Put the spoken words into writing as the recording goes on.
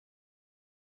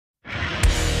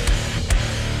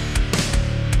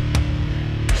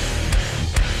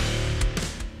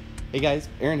Hey guys,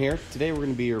 Aaron here. Today we're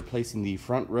going to be replacing the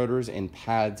front rotors and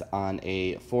pads on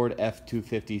a Ford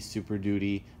F-250 Super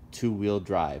Duty two-wheel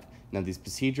drive. Now these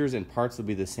procedures and parts will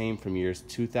be the same from years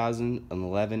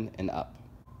 2011 and up.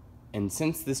 And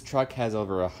since this truck has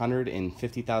over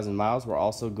 150,000 miles, we're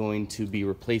also going to be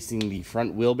replacing the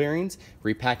front wheel bearings,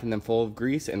 repacking them full of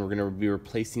grease, and we're going to be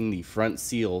replacing the front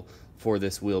seal for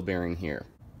this wheel bearing here.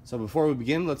 So before we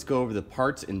begin, let's go over the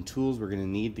parts and tools we're going to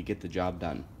need to get the job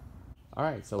done.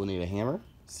 Alright, so we'll need a hammer,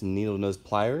 some needle nose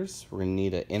pliers, we're going to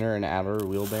need an inner and outer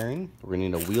wheel bearing, we're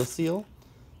going to need a wheel seal,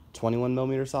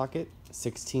 21mm socket,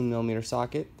 16mm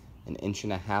socket, an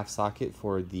 1.5 inch socket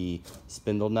for the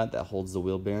spindle nut that holds the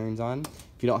wheel bearings on.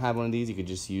 If you don't have one of these, you could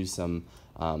just use some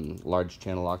large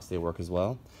channel locks, they work as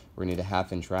well. We're going to need a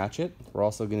 1/2 inch ratchet. We're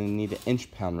also going to need an 1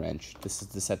 pound wrench. This is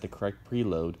to set the correct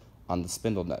preload on the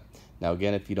spindle nut. Now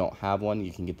again, if you don't have one,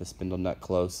 you can get the spindle nut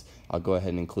close. I'll go ahead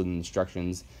and include in the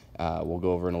instructions. We'll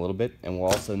go over in a little bit. And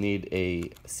we'll also need a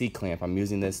C-clamp. I'm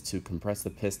using this to compress the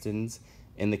pistons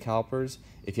in the calipers.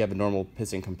 If you have a normal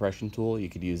piston compression tool, you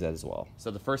could use that as well.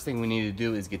 So the first thing we need to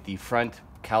do is get the front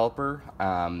caliper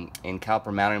and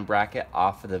caliper mounting bracket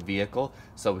off of the vehicle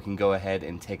so we can go ahead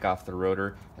and take off the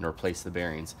rotor and replace the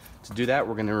bearings. To do that,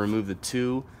 we're going to remove the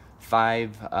two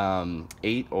 5,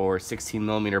 8 or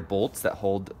 16mm bolts that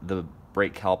hold the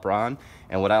brake caliper on.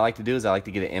 And what I like to do is I like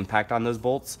to get an impact on those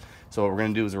bolts. So what we're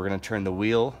going to do is we're going to turn the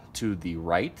wheel to the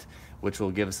right, which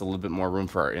will give us a little bit more room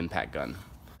for our impact gun.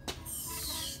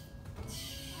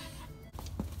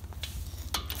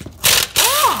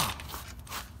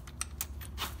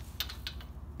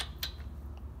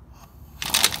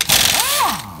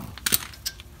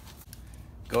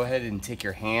 Go ahead and take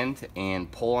your hand and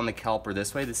pull on the caliper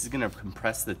this way. This is going to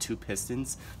compress the two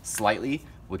pistons slightly,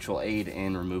 which will aid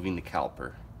in removing the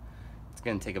caliper. It's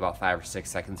going to take about 5 or 6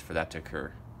 seconds for that to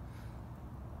occur.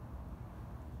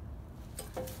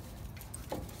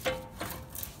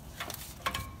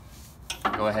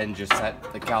 Go ahead and just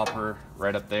set the caliper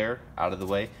right up there, out of the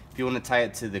way. If you want to tie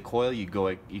it to the coil, you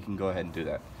can go ahead and do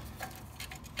that.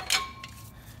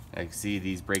 Now you can see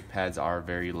these brake pads are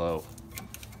very low.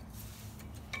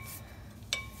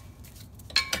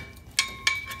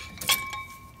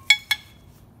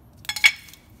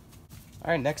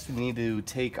 Alright, next we need to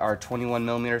take our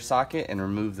 21mm socket and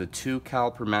remove the two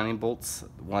caliper mounting bolts.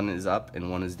 One is up and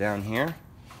one is down here.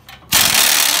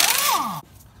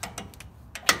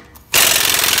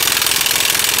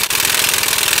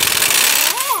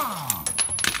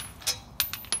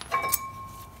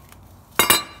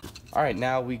 Alright,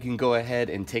 now we can go ahead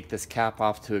and take this cap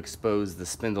off to expose the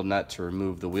spindle nut to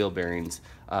remove the wheel bearings.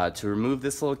 To remove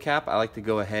this little cap, I like to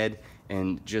go ahead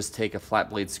and just take a flat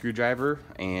blade screwdriver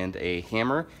and a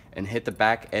hammer and hit the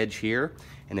back edge here.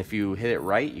 And if you hit it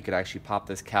right, you could actually pop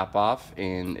this cap off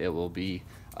and it will be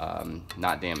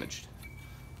not damaged.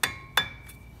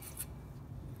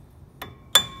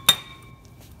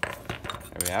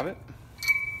 There we have it.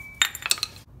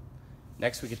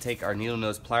 Next we could take our needle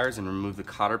nose pliers and remove the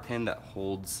cotter pin that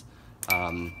holds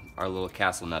our little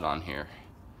castle nut on here.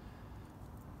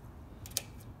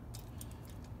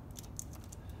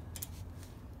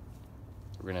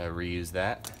 We're going to reuse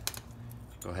that.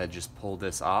 Go ahead and just pull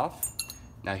this off.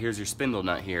 Now here's your spindle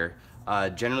nut here.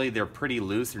 Generally they're pretty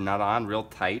loose, they're not on real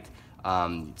tight,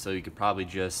 so you could probably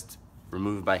just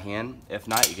remove it by hand. If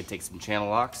not, you could take some channel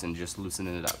locks and just loosen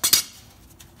it up.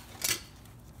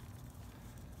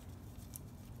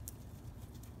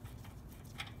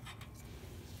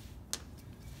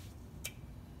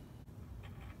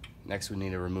 Next we need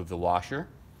to remove the washer.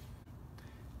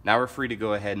 Now we're free to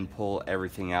go ahead and pull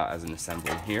everything out as an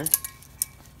assembly here.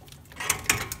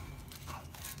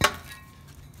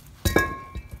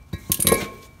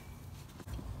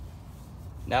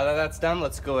 Now that that's done,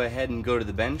 let's go ahead and go to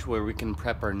the bench where we can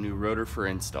prep our new rotor for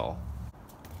install.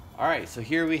 Alright, so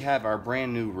here we have our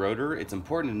brand new rotor. It's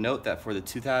important to note that for the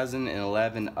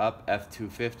 2011 up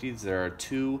F-250s, there are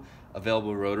two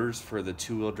available rotors for the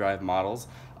two-wheel drive models.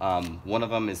 One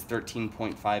of them is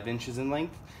 13.5 inches in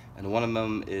length, and one of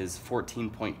them is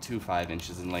 14.25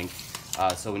 inches in length.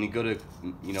 So when you go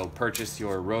to purchase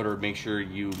your rotor, make sure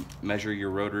you measure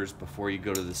your rotors before you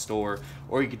go to the store,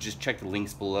 or you could just check the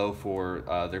links below for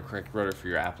the correct rotor for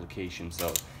your application.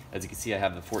 So as you can see, I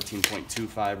have the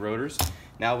 14.25 rotors.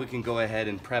 Now we can go ahead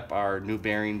and prep our new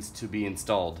bearings to be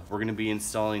installed. We're going to be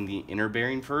installing the inner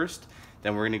bearing first,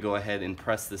 then we're going to go ahead and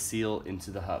press the seal into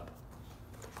the hub.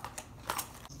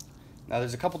 Now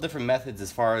there's a couple different methods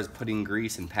as far as putting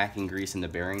grease and packing grease into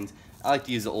bearings. I like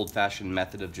to use the old-fashioned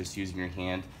method of just using your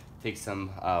hand. Take some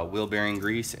wheel bearing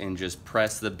grease and just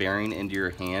press the bearing into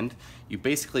your hand. You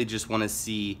basically just want to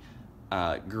see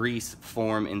grease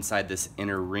form inside this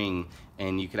inner ring,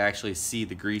 and you could actually see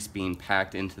the grease being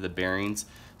packed into the bearings.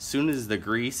 As soon as the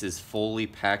grease is fully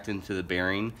packed into the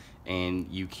bearing and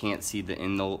you can't see the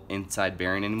inside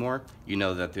bearing anymore, you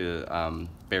know that the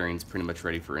bearing's pretty much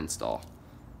ready for install.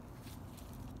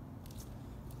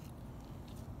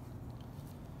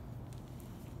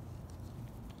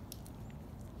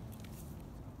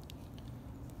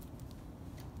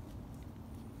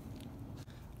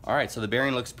 Alright, so the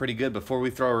bearing looks pretty good. Before we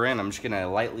throw her in, I'm just going to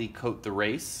lightly coat the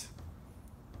race.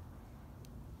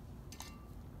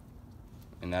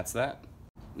 And that's that.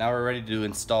 Now we're ready to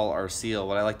install our seal.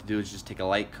 What I like to do is just take a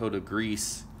light coat of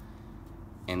grease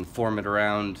and form it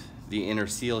around the inner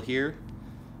seal here.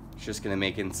 It's just going to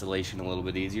make installation a little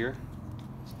bit easier.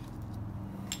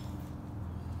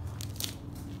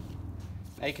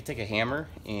 Now you can take a hammer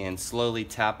and slowly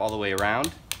tap all the way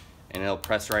around, and it'll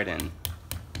press right in.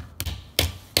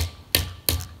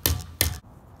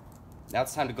 Now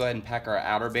it's time to go ahead and pack our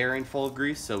outer bearing full of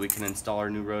grease so we can install our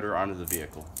new rotor onto the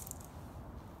vehicle.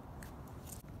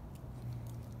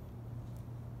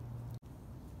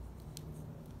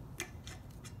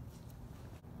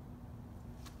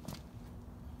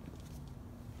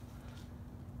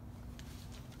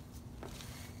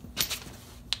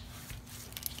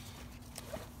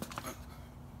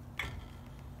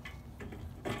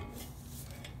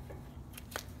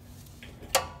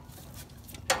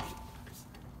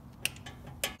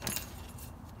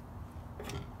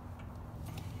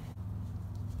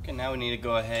 Okay, now we need to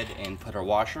go ahead and put our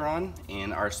washer on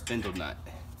and our spindle nut.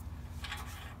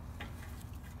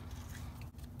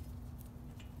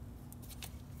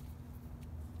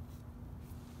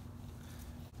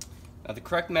 Now the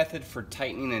correct method for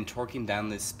tightening and torquing down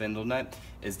this spindle nut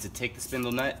is to take the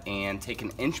spindle nut and take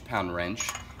an inch-pound wrench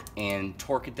and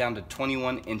torque it down to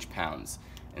 21 inch-pounds.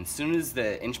 And as soon as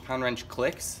the inch-pound wrench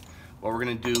clicks, what we're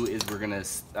going to do is we're going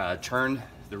to turn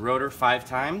the rotor 5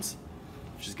 times,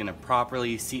 which is going to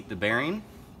properly seat the bearing.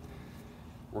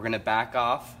 We're going to back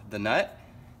off the nut,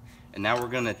 and now we're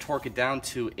going to torque it down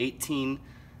to 18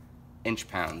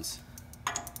 inch-pounds.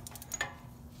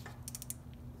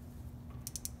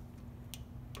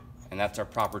 And that's our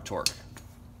proper torque.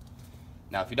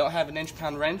 Now if you don't have an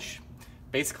inch-pound wrench,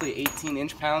 basically 18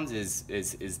 inch-pounds is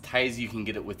as tight as you can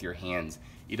get it with your hands.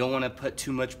 You don't want to put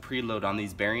too much preload on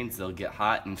these bearings, they'll get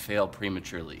hot and fail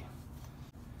prematurely.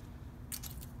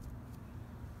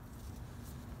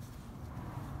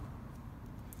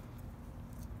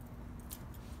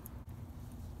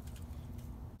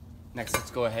 Next,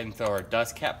 let's go ahead and throw our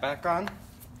dust cap back on.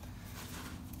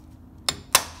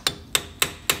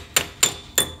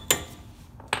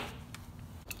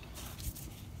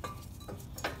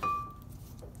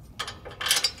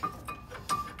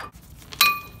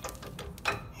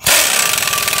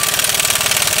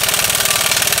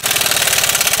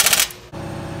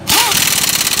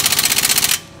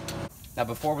 Now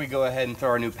before we go ahead and throw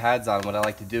our new pads on, what I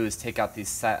like to do is take out these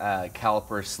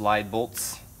caliper slide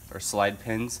bolts or slide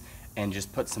pins and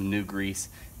just put some new grease.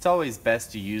 It's always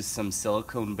best to use some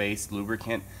silicone-based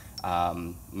lubricant,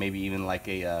 maybe even like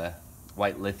a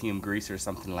white lithium grease or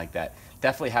something like that.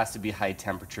 Definitely has to be high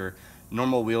temperature.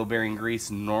 Normal wheel bearing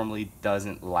grease normally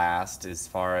doesn't last as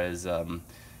far as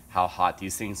how hot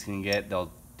these things can get.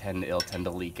 It'll tend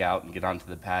to leak out and get onto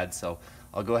the pad. So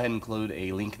I'll go ahead and include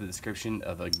a link in the description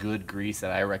of a good grease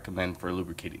that I recommend for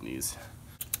lubricating these.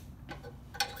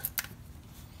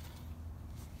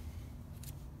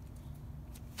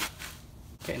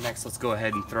 Okay, next let's go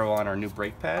ahead and throw on our new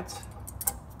brake pads.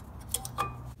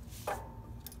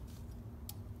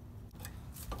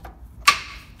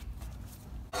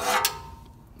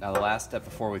 Now the last step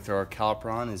before we throw our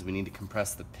caliper on is we need to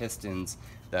compress the pistons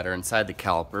that are inside the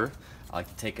caliper. I like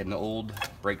to take an old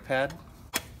brake pad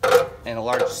and a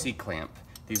large C-clamp.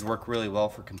 These work really well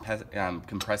for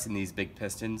compressing these big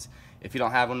pistons. If you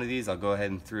don't have one of these, I'll go ahead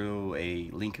and throw a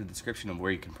link in the description of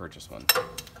where you can purchase one.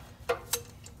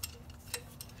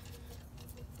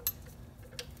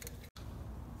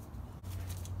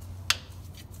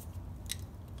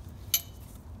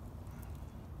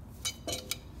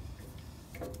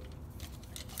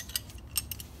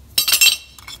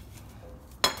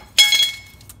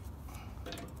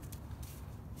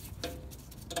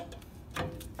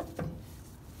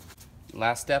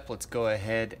 Last step, let's go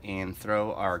ahead and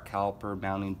throw our caliper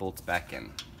mounting bolts back in.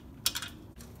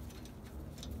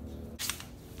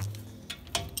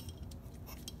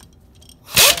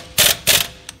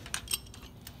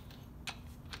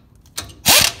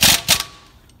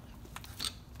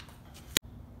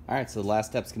 Alright, so the last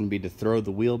step is going to be to throw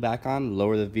the wheel back on,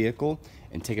 lower the vehicle,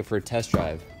 and take it for a test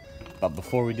drive. But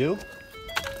before we do,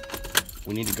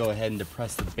 we need to go ahead and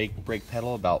depress the brake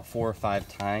pedal about 4 or 5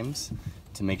 times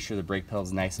to make sure the brake pedal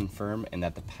is nice and firm and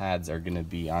that the pads are going to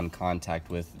be on contact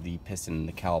with the piston and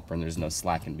the caliper and there's no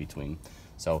slack in between.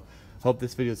 So hope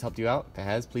this video has helped you out. If it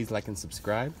has, please like and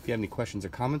subscribe. If you have any questions or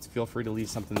comments, feel free to leave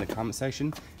something in the comment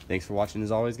section. Thanks for watching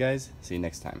as always, guys. See you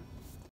next time.